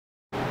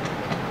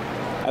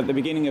At the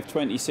beginning of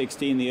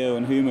 2016, the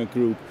Irwin Humer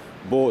Group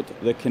bought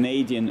the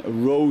Canadian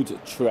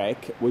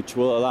Roadtrek, which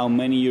will allow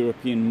many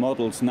European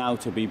models now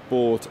to be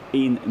bought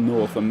in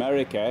North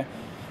America.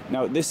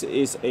 Now, this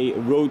is a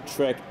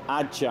Roadtrek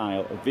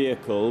Agile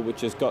vehicle,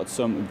 which has got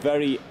some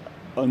very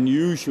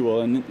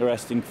unusual and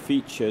interesting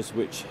features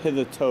which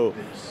hitherto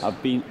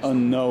have been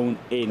unknown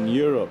in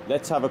Europe.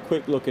 Let's have a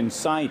quick look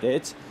inside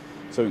it.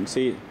 So you can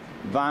see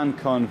van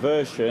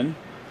conversion,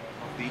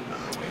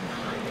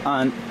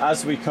 and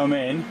as we come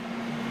in,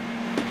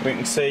 we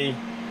can see,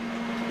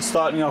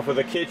 starting off with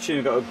the kitchen,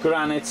 you've got a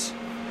granite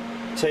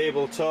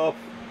tabletop,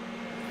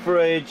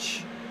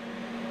 fridge,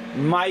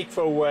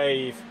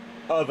 microwave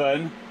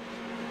oven.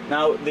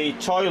 Now the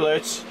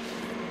toilet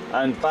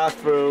and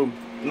bathroom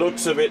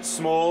looks a bit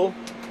small,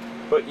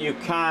 but you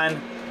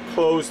can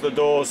close the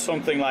doors,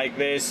 something like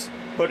this,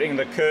 putting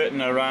the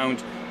curtain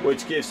around,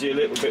 which gives you a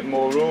little bit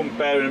more room.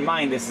 Bear in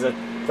mind, this is a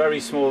very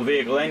small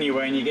vehicle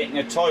anyway, and you're getting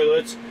a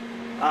toilet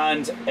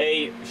and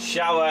a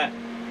shower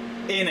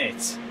in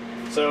it.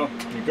 So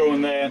you go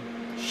in there,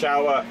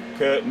 shower,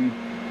 curtain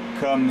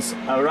comes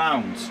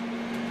around.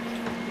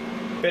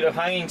 Bit of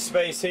hanging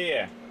space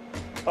here.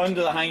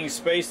 Under the hanging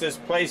space there's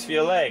place for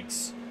your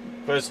legs,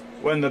 because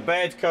when the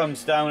bed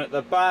comes down at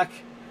the back,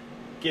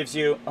 gives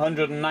you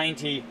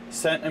 190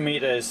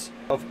 centimeters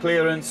of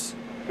clearance,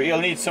 but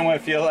you'll need somewhere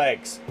for your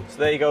legs. So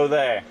there you go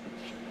there.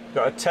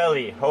 Got a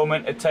telly, home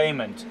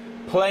entertainment,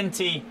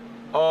 plenty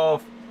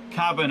of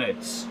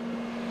cabinets.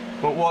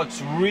 But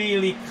what's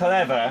really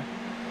clever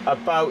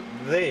about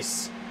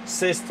this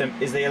system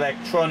is the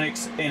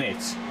electronics in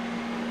it.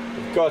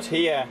 We've got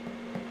here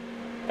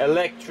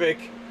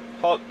electric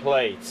hot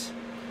plate.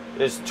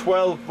 There's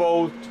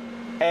 12-volt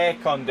air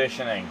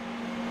conditioning.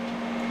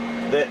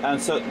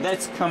 And so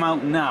let's come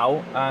out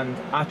now and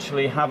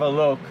actually have a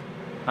look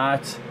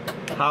at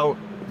how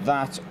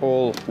that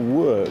all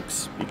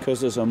works,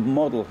 because there's a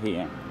model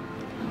here.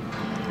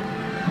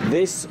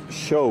 This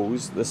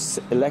shows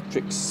the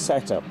electric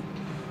setup.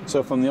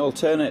 So from the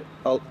alternator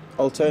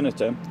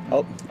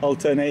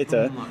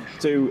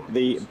to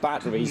the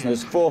batteries,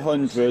 there's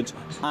 400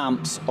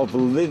 amps of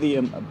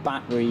lithium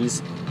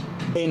batteries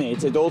in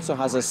it. It also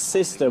has a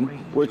system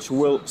which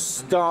will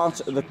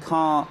start the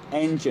car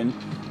engine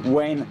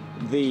when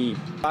the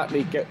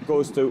battery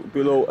goes to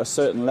below a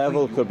certain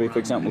level. It could be, for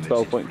example,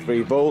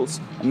 12.3 volts,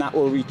 and that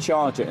will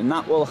recharge it, and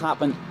that will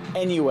happen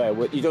anywhere.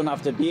 You don't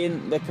have to be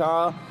in the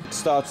car. It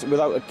starts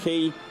without a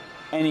key,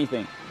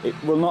 anything. It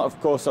will not, of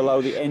course,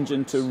 allow the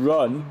engine to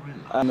run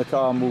and the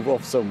car move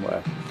off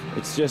somewhere.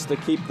 It's just to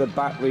keep the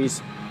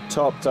batteries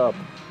topped up.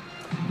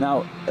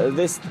 Now,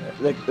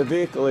 the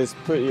vehicle is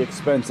pretty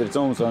expensive. It's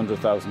almost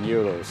 100,000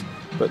 euros.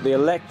 But the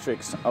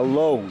electrics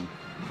alone,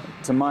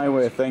 to my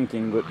way of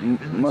thinking,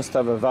 must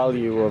have a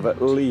value of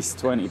at least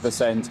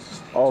 20%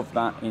 of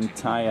that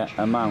entire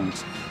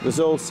amount. There's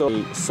also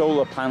a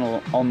solar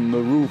panel on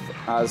the roof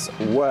as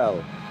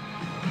well.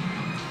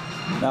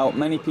 Now,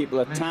 many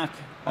people attack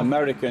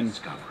American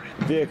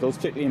vehicles,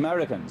 particularly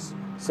Americans,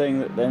 saying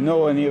that they're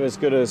nowhere near as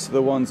good as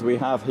the ones we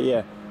have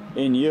here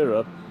in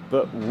Europe.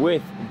 But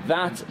with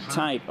that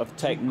type of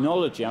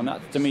technology, I mean,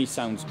 that to me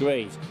sounds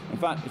great. In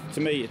fact,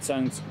 to me it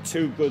sounds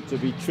too good to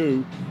be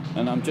true,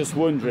 and I'm just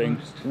wondering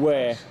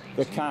where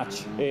the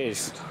catch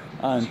is.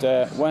 And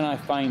when I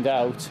find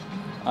out,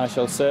 I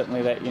shall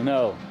certainly let you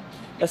know.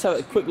 Let's have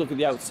a quick look at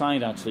the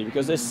outside, actually,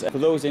 because this, for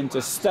those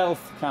into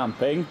stealth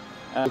camping,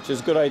 which is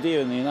a good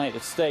idea in the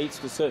United States,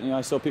 because certainly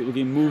I saw people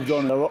getting moved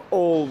on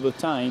all the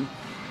time.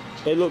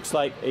 It looks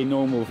like a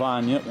normal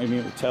van. You don't maybe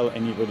able to tell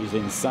anybody's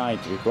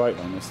inside, to be quite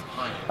honest.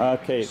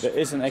 Okay, there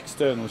is an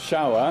external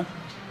shower,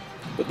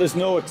 but there's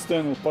no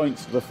external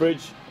points for the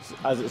fridge,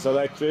 as it's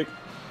electric,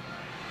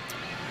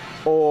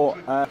 or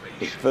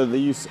for the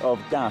use of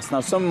gas.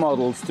 Now, some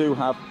models do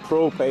have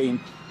propane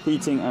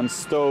heating and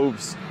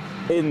stoves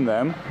in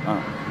them.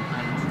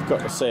 I've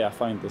got to say, I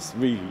find this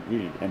really,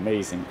 really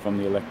amazing from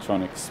the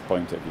electronics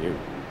point of view.